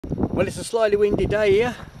Well, it's a slightly windy day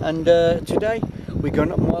here, and today we're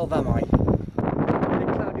going up Moel Famau. A bit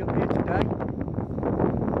cloudy up here today.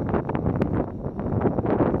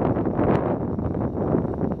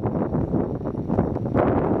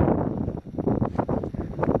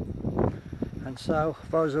 And so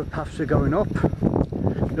those are the paths we're going up.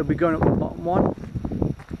 We'll be going up the bottom one.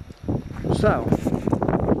 So,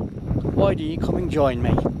 why do you come and join me?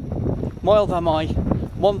 Moel Famau,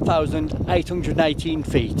 1,818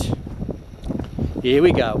 feet. Here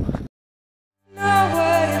we go. No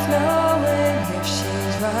way of knowing if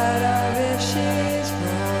she's right or if she's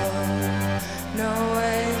wrong. No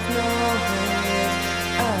way of knowing if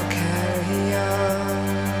I'll carry on.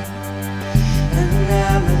 And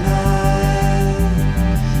I'm alive,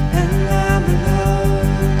 and I'm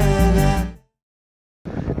alone,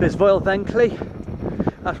 and There's Moel Famau.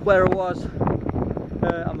 That's where I was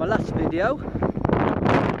on my last video.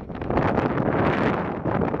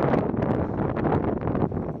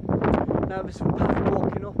 Now there's some path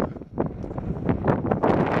walking up.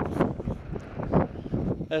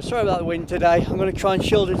 Sorry about the wind today. I'm going to try and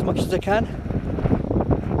shield it as much as I can.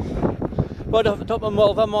 Right off the top of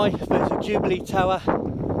Moel Famau, there's a Jubilee Tower,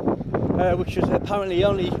 which was apparently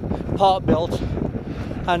only part built,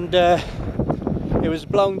 and it was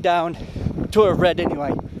blown down. To have read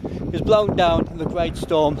anyway. It was blown down in the Great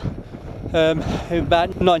Storm in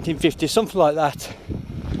about 1950, something like that.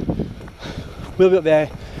 We'll be up there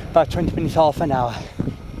about 20 minutes, half an hour.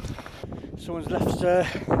 Someone's left some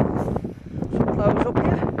flowers up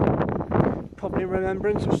here, probably in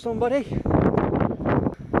remembrance of somebody.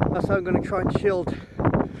 That's how I'm going to try and shield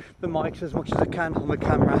the mics as much as I can on the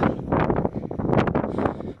camera.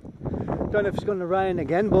 Don't know if it's going to rain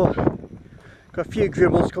again, but got a few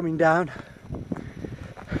dribbles coming down.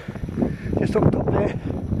 Just up top there,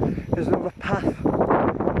 there's another path we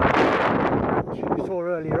saw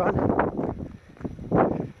earlier on.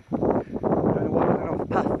 Don't know why there's another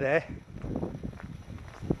path there.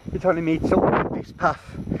 It only meets up with this path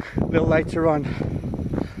a little later on.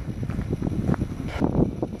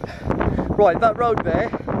 Right, that road there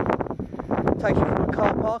takes you from a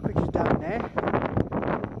car park, which is down there.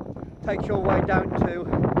 Takes your way down to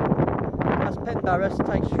Penbarras,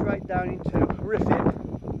 takes straight down into Riffin.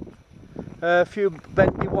 A few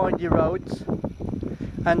bendy, windy roads,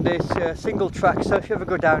 and it's single track, so if you ever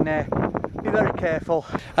go down there, be very careful,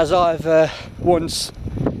 as I've once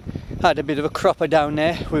had a bit of a cropper down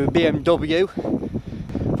there with a BMW.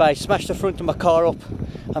 They smashed the front of my car up,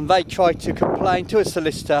 and they tried to complain to a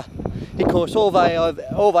solicitor. Of course, all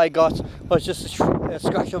they got was just a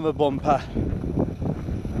scratch on the bumper.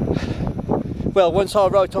 Well, once I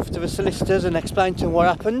wrote off to the solicitors and explained to them what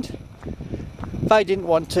happened, they didn't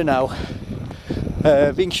want to know.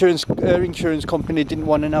 The insurance company didn't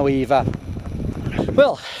want to know either.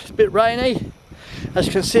 Well, it's a bit rainy. As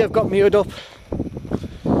you can see, I've got my hood up.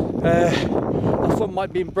 I thought it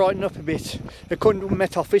might be brightened up a bit. I couldn't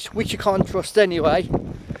Met Office, which you can't trust anyway.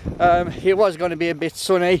 It was going to be a bit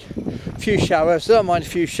sunny, a few showers. Don't mind a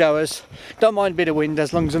few showers. Don't mind a bit of wind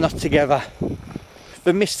as long as they're not together.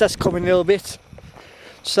 The mist has come in a little bit,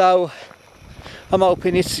 so I'm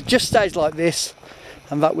hoping it just stays like this,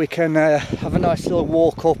 and that we can have a nice little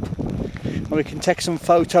walk up, and we can take some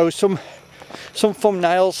photos, some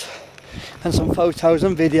thumbnails and some photos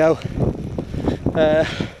and video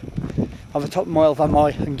of the top of Moel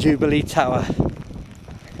Famau and Jubilee Tower.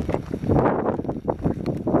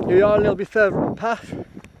 Here we are a little bit further up the path.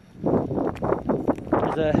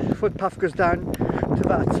 The footpath goes down to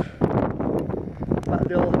that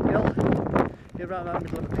little hill. Here around that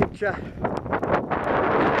middle of the picture.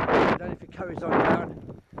 I don't know if it carries on down.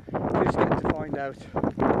 Who's getting to find out?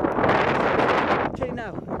 I'll tell you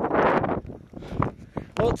now.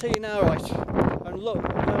 I'll tell you now, right. And look,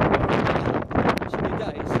 sunny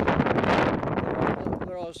days.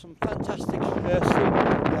 There are some fantastic scenery here.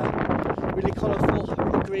 Really colourful,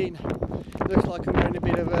 really green. Looks like I'm doing a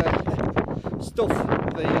bit of stuff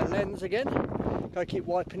with the lens again. Gotta keep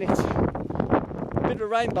wiping it. A bit of a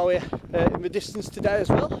rainbow here in the distance today as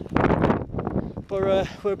well. But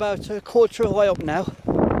we're about a quarter of the way up now.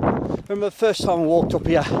 Remember the first time I walked up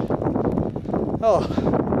here? Oh,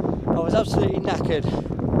 I was absolutely knackered.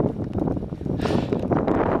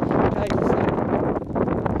 Okay, so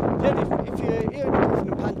if you're hearing me coughing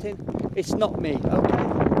and panting, it's not me, okay?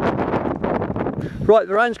 Right,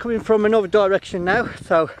 the rain's coming from another direction now,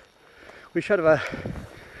 so we should have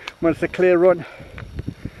a clear run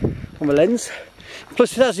on the lens.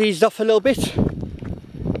 Plus it has eased off a little bit.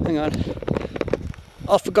 Hang on.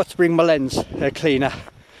 I forgot to bring my lens cleaner,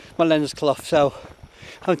 my lens cloth, so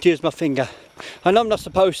I have to use my finger. I know I'm not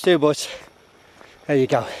supposed to, but there you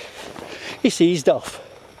go. It's eased off.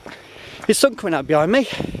 Is sun coming out behind me?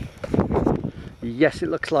 Yes, it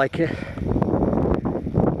looks like it.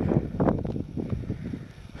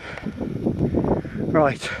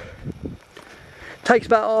 Right. Takes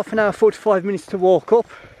about half an hour, 45 minutes to walk up,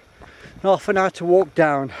 and half an hour to walk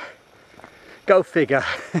down. Go figure.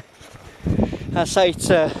 I say it's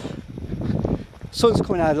sun's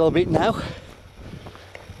coming out a little bit now,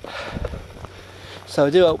 so I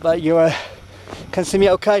do hope that you can see me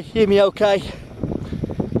okay, hear me okay.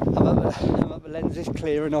 I hope the lens is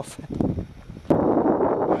clear enough.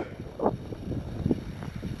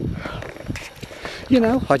 You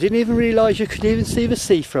know, I didn't even realise you could even see the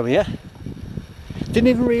sea from here. Didn't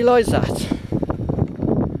even realise that.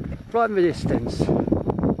 Right in the distance.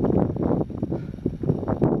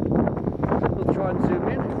 We'll try and zoom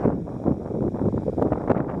in.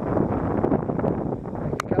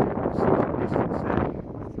 There you go, you can see some distance there.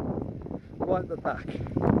 Right at the back.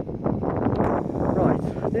 Right,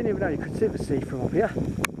 I didn't even know you could see the sea from up here.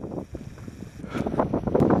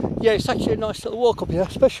 Yeah, it's actually a nice little walk up here,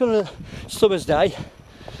 especially on a summer's day.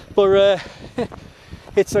 But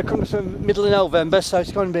it's coming to the middle of November, so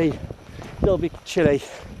it's going to be a little bit chilly.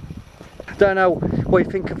 Don't know what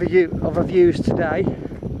you think of the views today.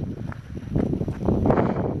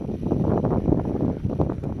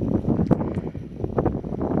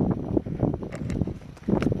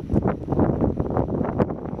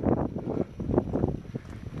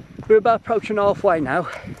 We're about approaching halfway now.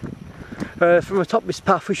 From the top of this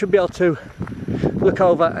path we should be able to look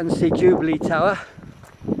over and see Jubilee Tower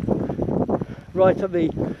right at the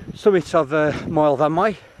summit of Moel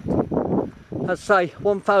Famau. I'd say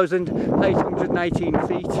 1,818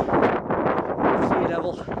 feet above sea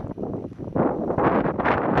level.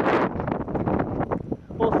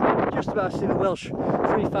 Also just about see the Welsh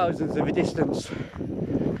 3000s of a distance.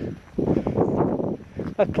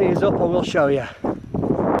 That clears up, I will show you.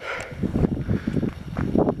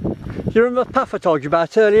 Do you remember the path I told you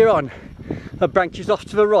about earlier on? That branches off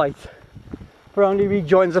to the right, but only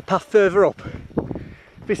rejoins the path further up.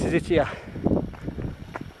 This is it here.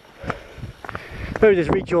 There it is,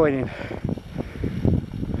 rejoining.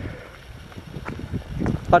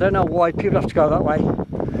 I don't know why people have to go that way.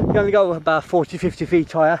 You only go about 40-50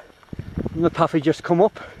 feet higher than the path we just come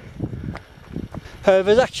up.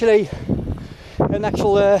 There's actually an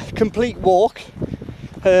actual complete walk,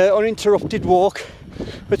 uninterrupted walk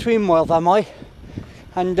between Moel Famau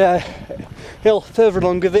and hill further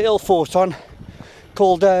along with the hill fort on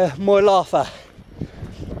called Moel Famau.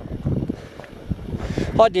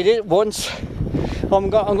 I did it once. I'm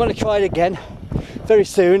going to try it again very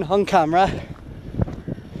soon on camera.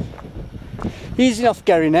 Easy enough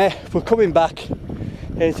getting there, but coming back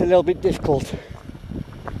it's a little bit difficult.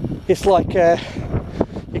 It's like you're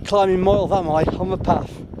climbing Moel Famau on the path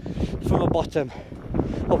from the bottom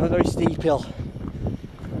up a very steep hill.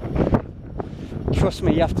 Trust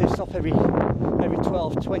me, you have to stop every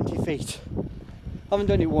 12-20 feet. I haven't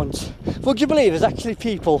done it once. Would you believe there's actually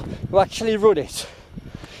people who actually run it?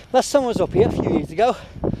 Last time I was up here a few years ago,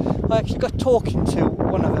 I actually got talking to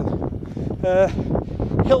one of them.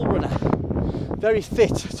 Hill runner. Very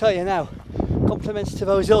fit, I tell you now. Compliments to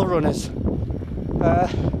those hill runners. I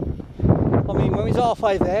mean, when we was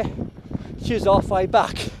halfway there, she was halfway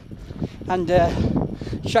back. And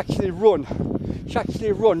she actually run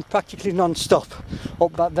practically non-stop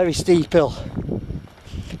up that very steep hill.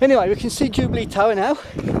 Anyway, we can see Jubilee Tower now,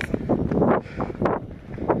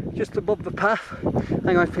 just above the path.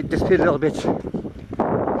 Hang on, if it disappeared a little bit.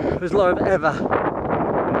 There's a lot of ever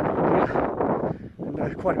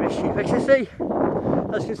and quite a bit of sheep. As you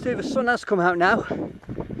can see, the sun has come out now,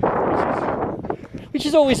 which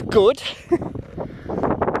is always good.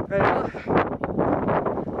 There you are.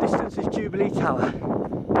 Distance is Jubilee Tower.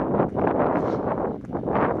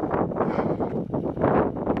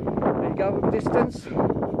 Go with distance.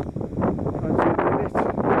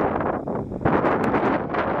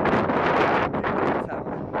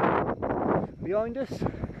 Behind us,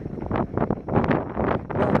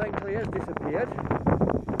 Moel Famau has disappeared.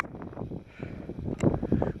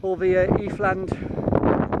 All the heathland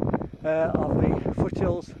of the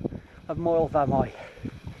foothills of Moel Famau.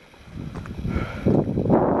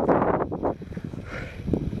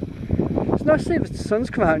 It's nice to see the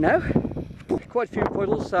sun's come out now. Quite a few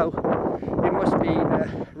puddles, so it must be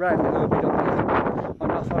raining a little bit up here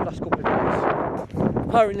on our last couple of days.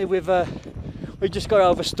 Apparently we just got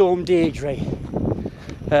over Storm Deirdre.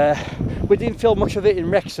 We didn't feel much of it in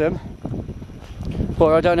Wrexham,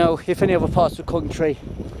 but I don't know if any other parts of the country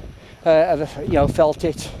ever felt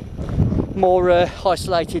it. More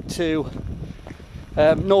isolated to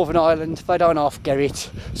Northern Ireland, they don't half get it,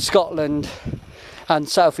 Scotland and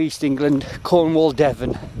South East England, Cornwall,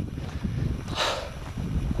 Devon.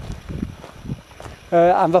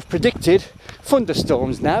 And they've predicted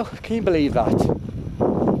thunderstorms now, can you believe that?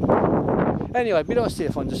 Anyway, we don't see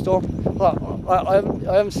a thunderstorm. I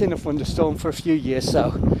haven't seen a thunderstorm for a few years,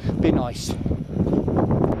 so be nice.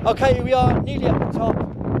 Okay, here we are, nearly at the top.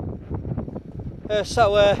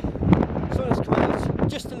 Sun has come out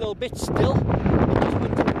just a little bit still.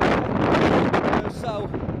 So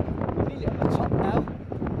we're nearly at the top now.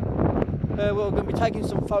 We're going to be taking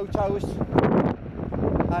some photos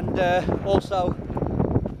and also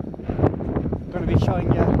going to be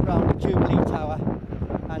showing you around the Jubilee Tower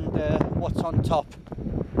and what's on top,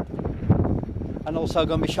 and also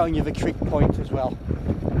going to be showing you the trig point as well.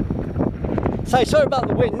 So sorry about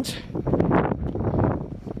the wind.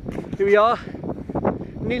 Here we are,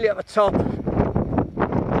 nearly at the top.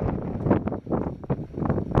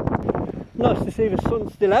 Nice to see the sun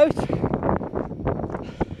still out.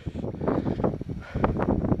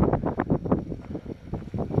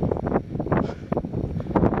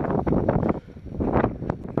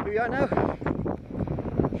 Here we are now.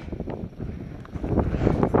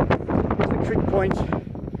 Here's the trig point,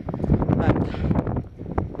 and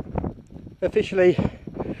officially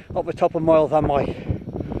up the top of Moel Famau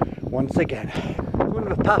once again. One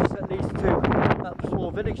of the paths that leads to that small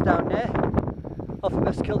village down there off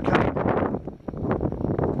of Kilkenny,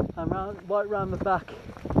 and right round the back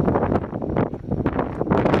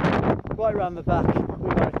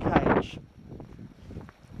we've got a cage.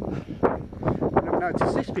 I've never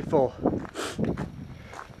noticed this before.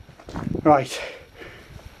 Right,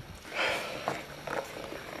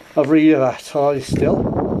 I'll read you that, hold it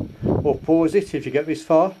still, or pause it if you get this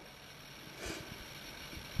far.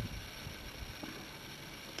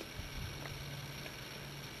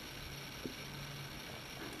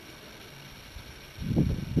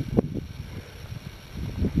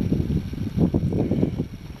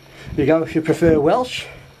 There you go, if you prefer Welsh.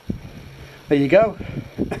 There you go.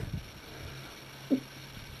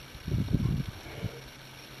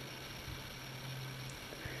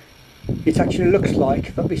 It actually looks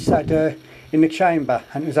like that we sat in the chamber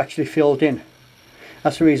and it was actually filled in.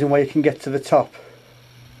 That's the reason why you can get to the top.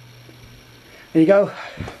 There you go.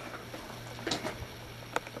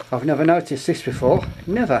 I've never noticed this before,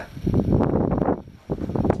 never.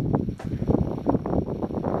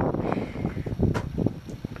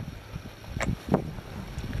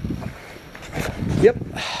 Yep,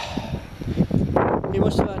 you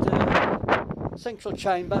must have had a central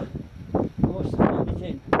chamber, you must have filled it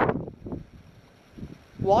in.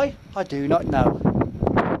 Why? I do not know.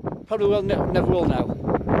 Probably will never will know.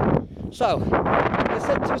 So, let's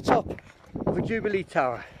head to the top of the Jubilee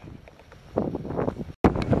Tower.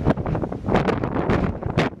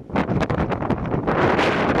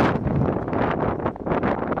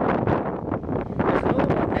 There's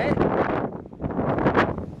another one there.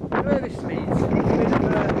 Where this leads?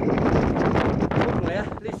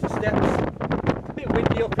 Leads to steps. It's a bit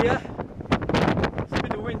windy up here. It's a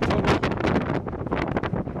bit of wind tunnel.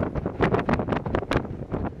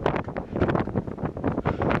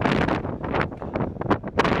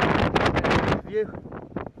 View.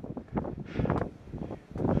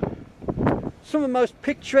 Some of the most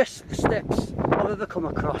picturesque steps I've ever come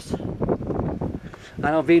across. And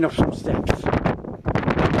I've been up some steps. Here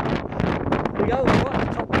we go, we're at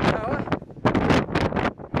the top of the tower.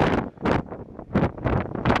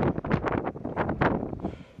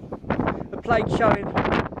 Plate showing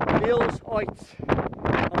the hills, heights,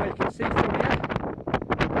 and what you can see from here.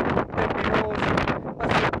 Denby Moors,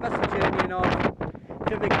 that's the journey in half.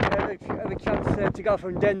 If you have a chance to go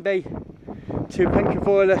from Denby to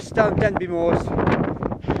Pencavorlas down Denby Moors,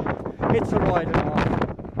 it's a ride and a half.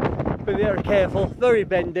 But be very careful, very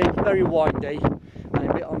bendy, very windy, and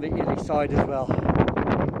a bit on the hilly side as well.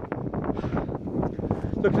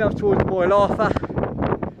 Looking out towards Moel Famau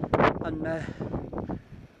and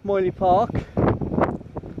Moyle Park.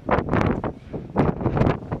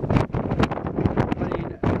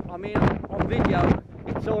 I mean on video,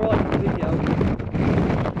 it's alright on video.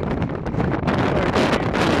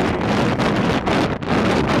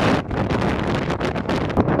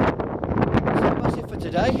 So that's it for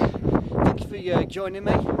today. Thank you for joining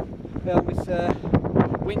me on this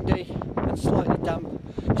windy and slightly damp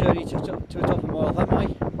journey to the top of Moel Famau.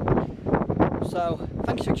 So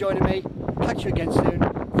thanks for joining me. Catch you again soon.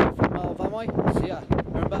 From Moel Famau. See ya.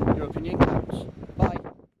 Remember, your opinion counts.